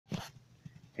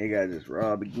Hey guys, it's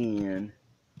Rob again.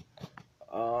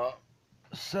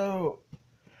 So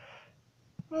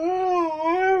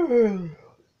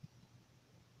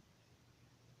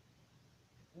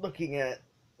looking at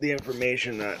the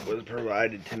information that was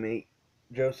provided to me,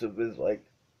 Joseph is like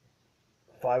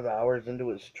 5 hours into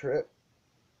his trip.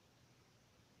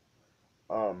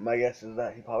 My guess is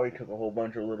that he probably took a whole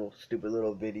bunch of stupid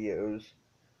little videos,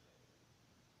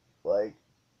 like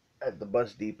at the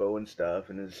bus depot and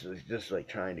stuff, and is just like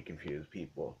trying to confuse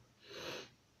people.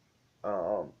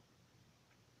 Um,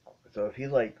 so if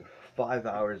he's like 5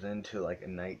 hours into like a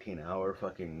 19-hour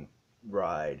fucking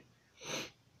ride,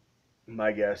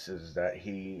 my guess is that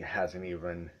he hasn't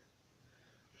even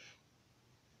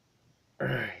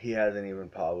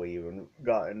probably even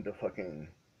gotten to fucking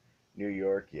New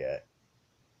York yet.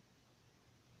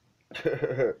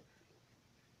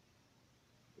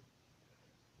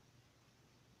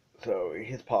 So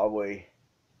he's probably,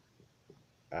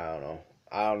 I don't know.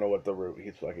 I don't know what the route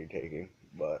he's fucking taking,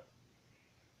 but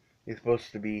he's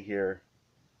supposed to be here,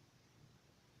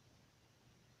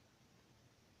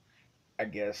 I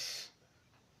guess,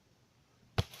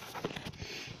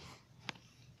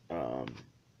 um,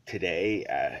 today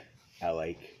at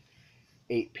like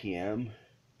 8 p.m.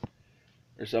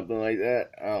 or something like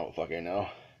that. I don't fucking know.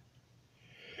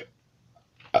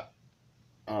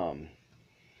 Um,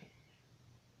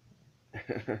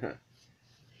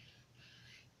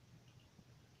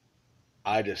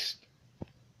 I just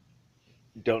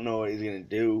don't know what he's gonna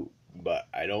do, but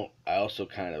I also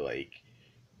kind of like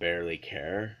barely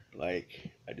care.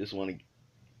 Like, I just want to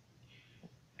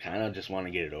kind of just want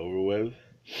to get it over with,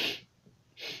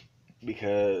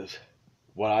 because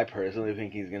what I personally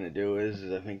think he's gonna do is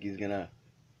I think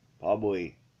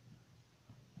probably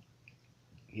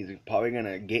he's probably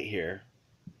gonna get here,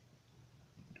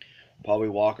 probably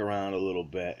walk around a little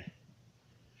bit,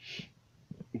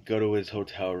 go to his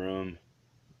hotel room,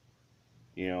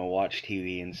 watch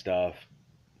TV and stuff,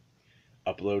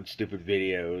 upload stupid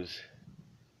videos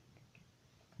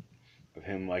of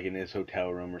him like in his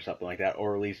hotel room or something like that,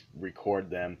 or at least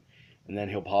record them, and then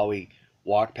he'll probably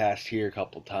walk past here a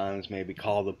couple times, maybe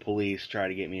call the police, try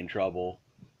to get me in trouble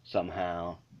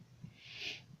somehow,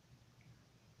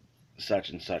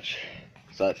 such and such,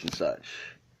 such and such,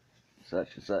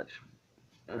 such and such.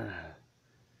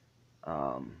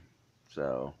 um,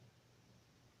 so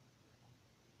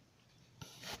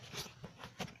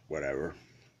whatever.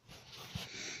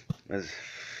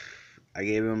 I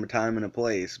gave him a time and a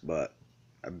place, but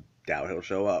I doubt he'll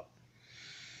show up.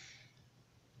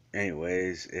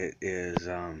 Anyways, it is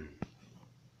I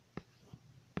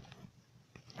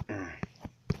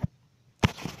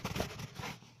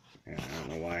don't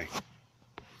know why.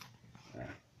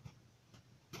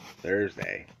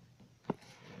 Thursday.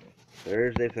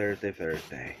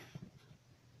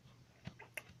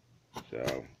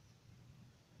 So,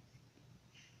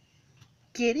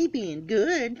 kitty being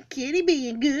good, kitty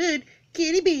being good,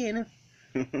 kitty being.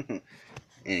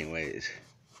 Anyways,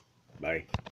 bye.